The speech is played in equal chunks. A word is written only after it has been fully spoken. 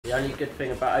the only good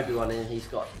thing about Obi-wan is he's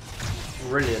got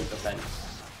brilliant defense.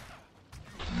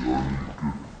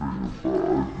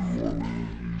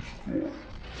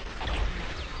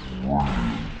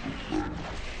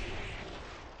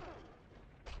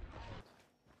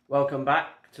 Welcome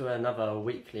back to another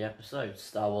weekly episode,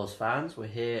 Star Wars fans. We're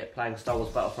here playing Star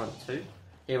Wars Battlefront 2,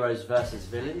 Heroes versus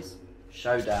Villains,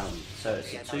 Showdown. So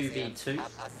it's a 2v2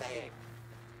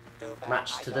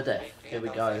 match to the death. Here we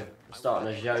go, starting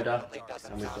as Yoda,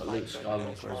 and we've got Luke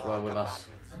Skywalker as well with us,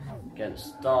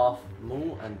 against Darth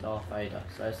Maul and Darth Vader.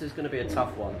 So this is going to be a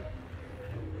tough one.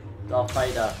 Darth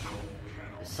Vader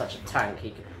is such a tank,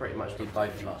 he could pretty much do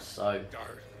both of us, so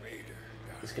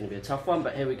it's going to be a tough one,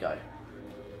 but here we go.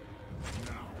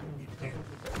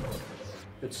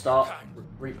 Good start,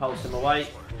 repulse him away,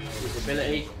 his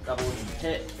ability, double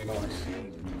hit, nice.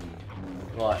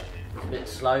 Right, it's a bit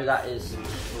slow, that is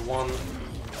the one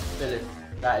ability,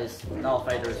 that is, Darth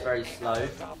Vader is very slow,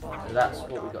 so that's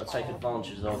what we've got to take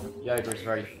advantage of. Yoda is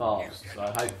very fast, so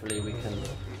hopefully we can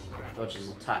dodge his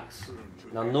attacks.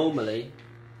 Now normally,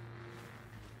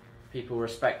 people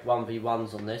respect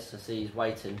 1v1s on this, I see he's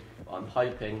waiting, but I'm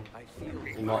hoping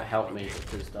he might help me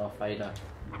because Darth Vader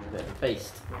is a bit of a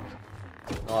beast.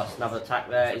 Nice, another attack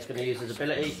there, he's going to use his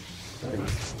ability.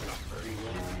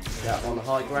 Yeah, on the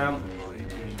high ground.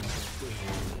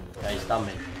 Okay, he's done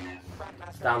me.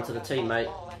 It's down to the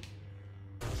teammate.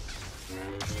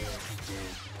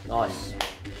 Nice.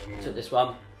 Took this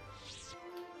one.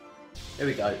 Here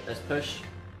we go, let's push.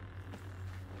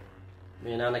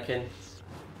 Me and Anakin.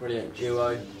 Brilliant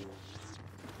duo.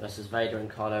 Versus Vader and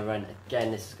Kylo Ren.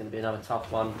 Again, this is going to be another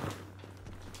tough one.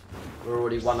 We're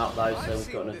already one up though, so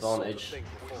we've got an advantage.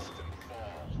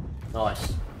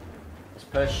 Nice. Let's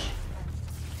push.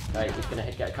 Okay, he's going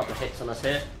to get a couple of hits on us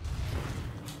here.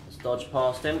 Let's dodge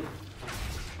past him.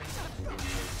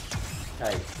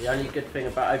 Okay, the only good thing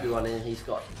about Obi-wan is he's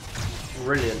got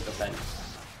brilliant defense.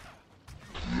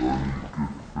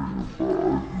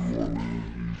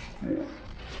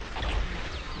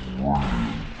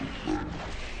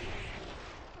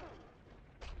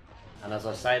 And as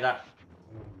I say that,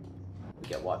 we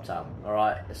get wiped out.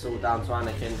 Alright, it's all down to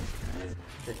Anakin.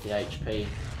 50 HP.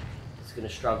 He's going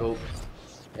to struggle.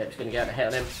 Yep, he's going to get a hit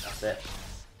on him. That's it.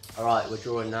 Alright, we're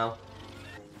drawing now.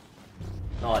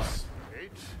 Nice.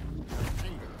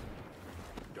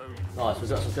 Nice, we've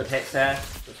got some good hits there.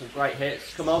 Got some great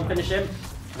hits. Come on, finish him.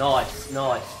 Nice,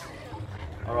 nice.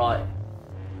 Alright.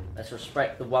 Let's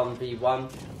respect the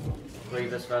 1v1.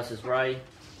 Grievous versus Rey.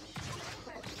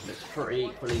 Looks pretty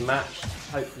equally matched.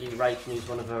 Hopefully Rey can use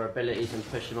one of her abilities and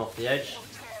push him off the edge.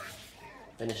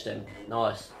 Finished him.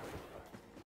 Nice.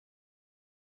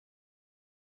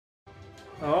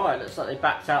 Alright, looks like they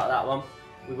backed out of that one.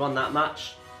 We won that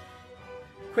match.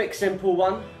 Quick, simple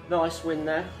one. Nice win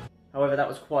there. However, that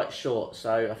was quite short,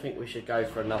 so I think we should go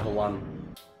for another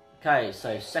one. Okay,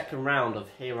 so second round of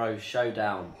Hero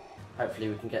Showdown. Hopefully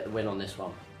we can get the win on this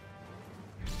one.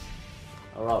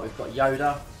 Alright, we've got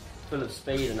Yoda, full of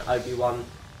speed, and Obi-wan,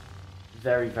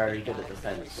 very, very good at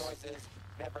defense.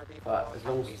 But as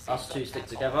long as us two stick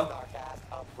together,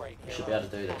 we should be able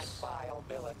to do this.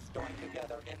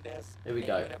 Here we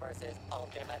go.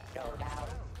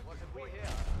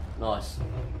 Nice.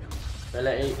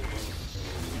 Ability.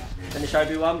 Finish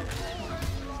Obi-wan.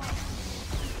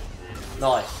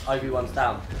 Nice. Obi-wan's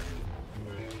down.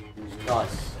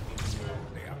 Nice.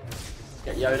 Let's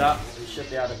get Yoda. We should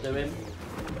be able to do him.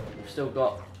 We've still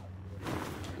got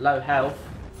low health,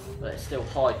 but it's still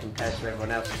high compared to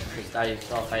everyone else because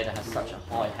Darth Vader has such a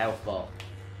high health bar.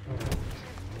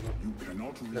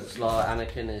 Looks like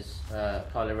Anakin is,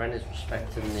 Kylo Ren is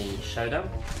respecting the showdown.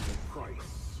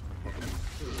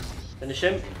 Finish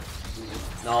him.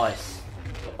 Nice.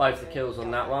 Got both the kills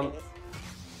on that one.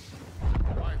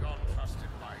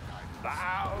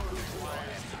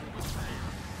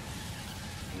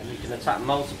 And you can attack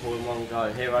multiple in one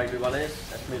go. Here Obi-wan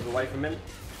is. Let's move away from him.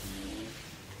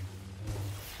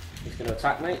 He's going to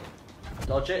attack me.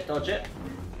 Dodge it, dodge it.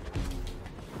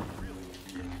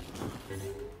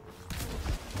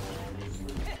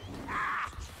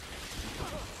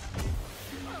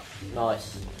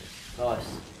 Nice.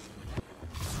 Nice.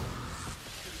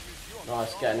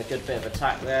 Nice, getting a good bit of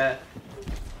attack there.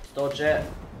 Dodge it.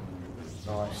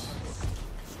 Nice.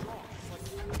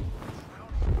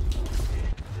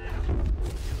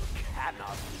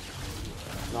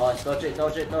 Nice, dodge it,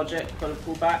 dodge it, dodge it.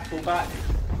 Pull back, pull back.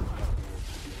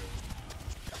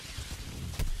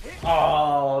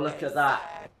 Oh, look at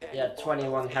that. He had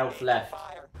 21 health left.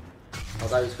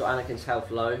 Although he's got Anakin's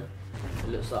health low, it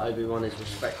looks like Obi-wan is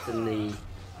respecting the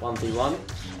 1v1.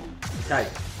 Okay,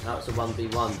 now it's a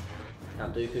 1v1.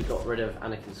 Count Dooku got rid of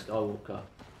Anakin Skywalker.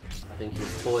 I think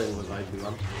he's toying with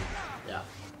Obi-Wan. Yeah.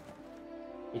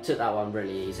 He took that one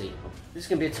really easy. This is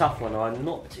going to be a tough one. I'm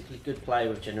not a particularly good player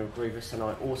with General Grievous, and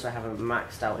I also haven't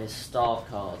maxed out his star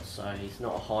card, so he's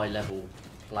not a high level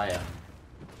player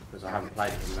because I haven't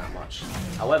played with him that much.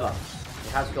 However, he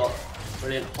has got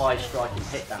brilliant high striking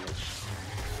hit damage.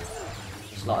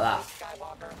 Just like that.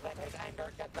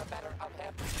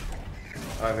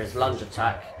 However, his lunge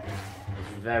attack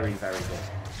is very, very good.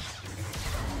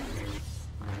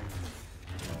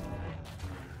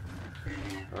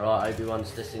 Alright,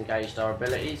 Obi-Wan's disengaged our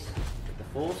abilities with the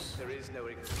Force.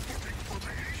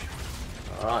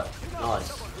 Alright,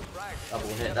 nice. Double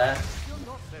hit there.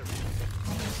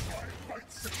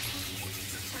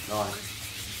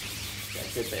 Nice. Get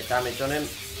a good bit of damage on him.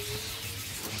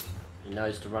 He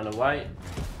knows to run away.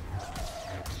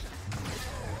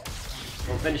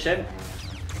 We'll finish him.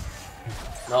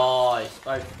 Nice,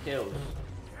 both kills.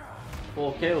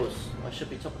 4 kills. I should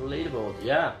be top of the leaderboard,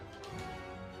 yeah.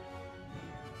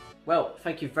 Well,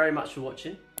 thank you very much for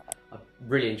watching. I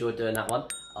really enjoyed doing that one.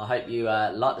 I hope you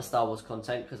like the Star Wars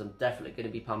content, because I'm definitely going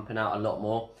to be pumping out a lot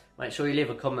more. Make sure you leave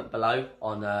a comment below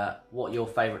on what your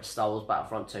favourite Star Wars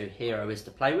Battlefront 2 hero is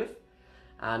to play with.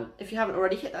 And if you haven't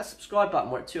already, hit that subscribe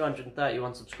button. We're at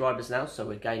 231 subscribers now, so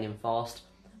we're gaining fast.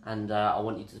 And I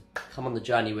want you to come on the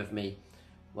journey with me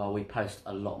while we post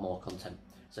a lot more content.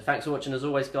 So thanks for watching as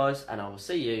always, guys, and I will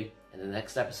see you in the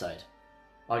next episode.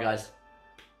 Bye, guys.